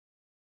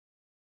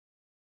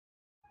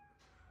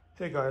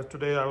Hey guys,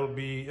 today I will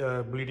be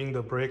bleeding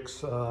the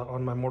brakes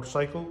on my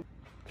motorcycle.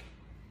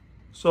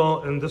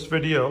 So in this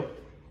video,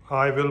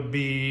 I will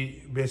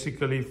be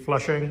basically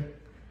flushing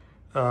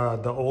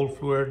the old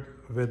fluid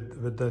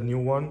with the new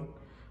one.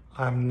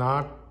 I'm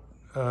not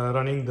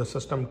running the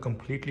system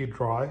completely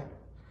dry,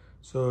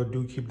 so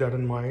do keep that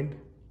in mind.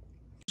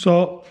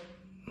 So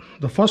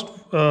the first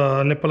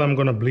nipple I'm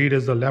going to bleed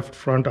is the left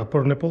front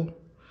upper nipple.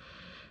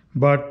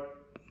 But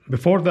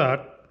before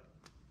that,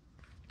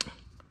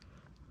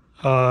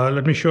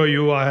 let me show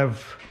you. I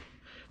have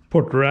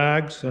put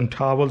rags and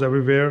towels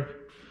everywhere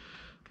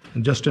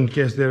just in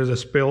case there is a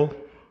spill.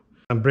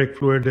 And brake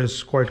fluid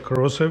is quite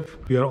corrosive.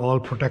 We are all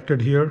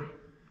protected here.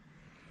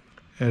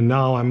 And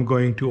now I'm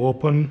going to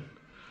open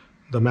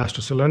the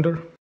master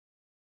cylinder.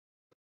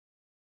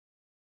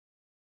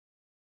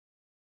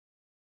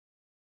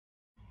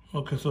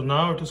 Okay, so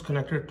now it is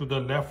connected to the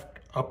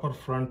left upper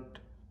front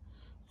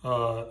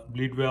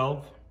bleed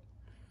valve,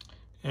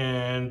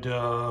 and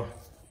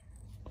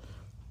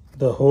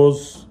the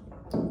hose,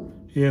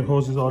 air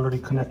hose, is already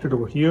connected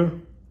over here.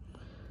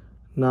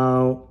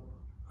 Now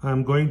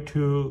I'm going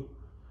to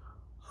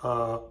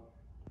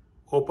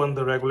open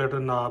the regulator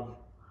knob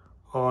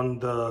on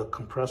the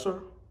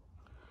compressor,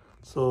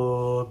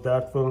 so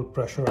that will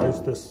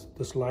pressurize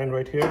this line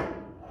right here,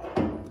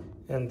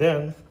 and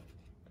then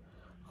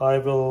I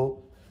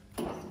will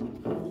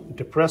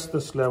depress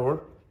this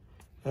lever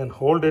and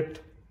hold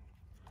it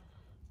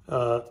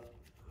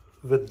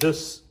with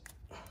this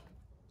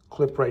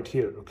clip right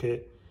here.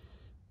 Okay,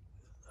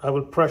 I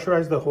will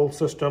pressurize the whole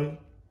system,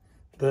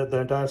 the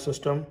entire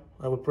system.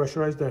 I will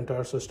pressurize the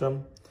entire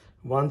system.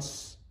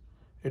 Once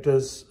it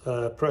is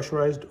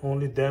pressurized,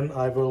 only then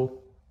I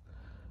will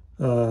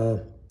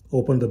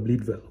open the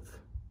bleed valve.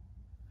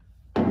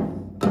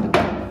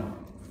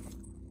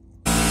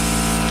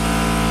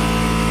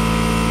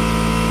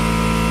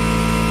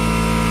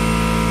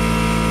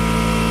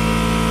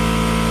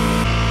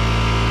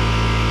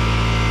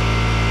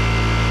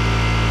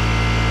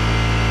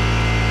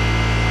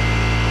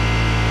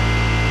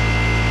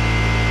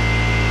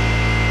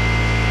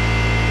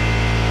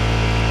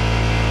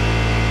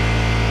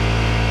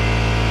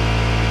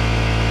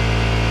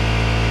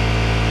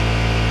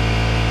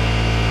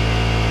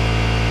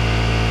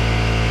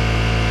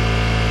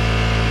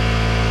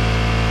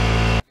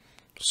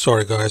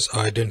 Sorry guys,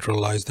 I didn't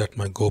realize that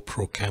my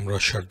GoPro camera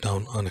shut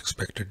down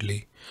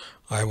unexpectedly.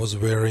 I was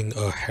wearing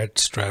a head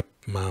strap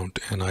mount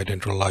and I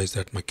didn't realize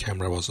that my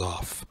camera was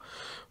off.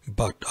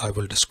 But I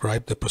will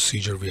describe the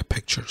procedure via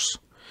pictures.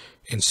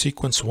 In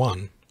sequence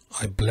 1,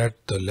 I bled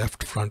the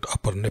left front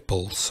upper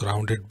nipple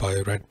surrounded by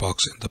a red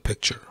box in the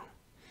picture.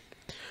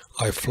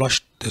 I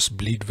flushed this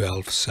bleed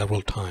valve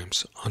several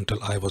times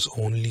until I was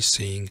only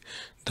seeing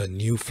the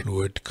new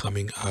fluid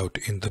coming out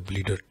in the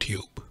bleeder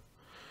tube.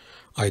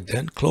 I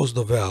then closed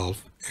the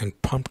valve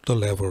and pumped the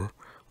lever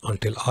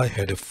until I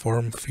had a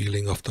firm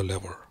feeling of the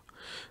lever.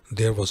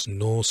 There was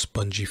no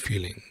spongy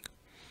feeling.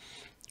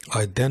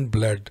 I then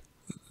bled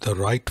the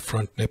right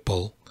front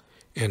nipple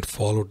and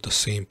followed the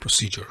same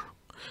procedure.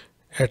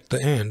 At the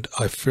end,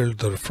 I filled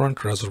the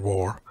front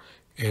reservoir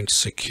and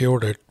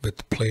secured it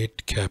with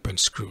plate, cap and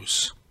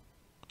screws.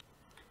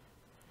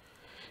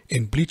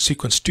 In bleed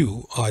sequence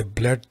 2, I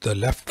bled the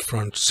left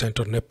front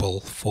center nipple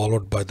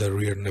followed by the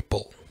rear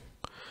nipple.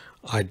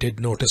 I did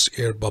notice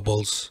air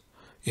bubbles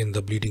in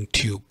the bleeding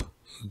tube.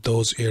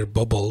 Those air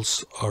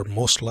bubbles are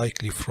most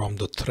likely from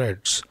the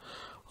threads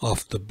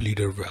of the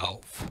bleeder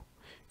valve.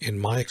 In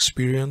my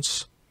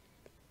experience,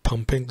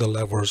 pumping the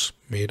levers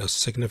made a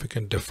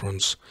significant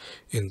difference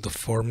in the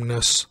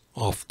firmness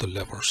of the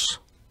levers.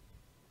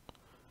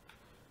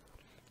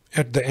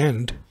 At the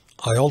end,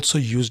 I also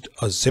used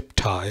a zip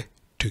tie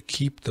to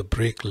keep the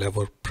brake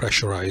lever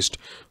pressurized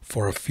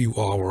for a few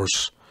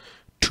hours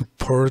to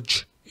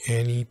purge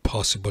any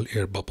possible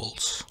air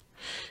bubbles.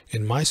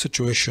 In my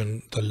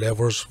situation, the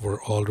levers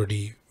were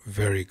already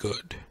very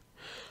good.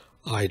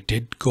 I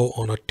did go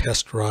on a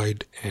test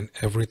ride and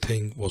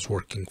everything was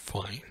working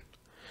fine.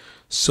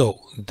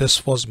 So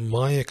this was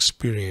my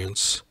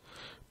experience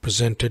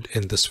presented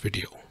in this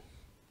video.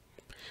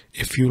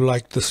 If you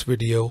liked this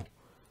video,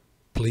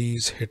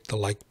 please hit the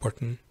like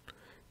button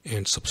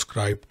and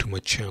subscribe to my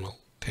channel.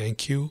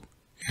 Thank you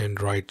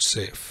and ride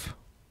safe.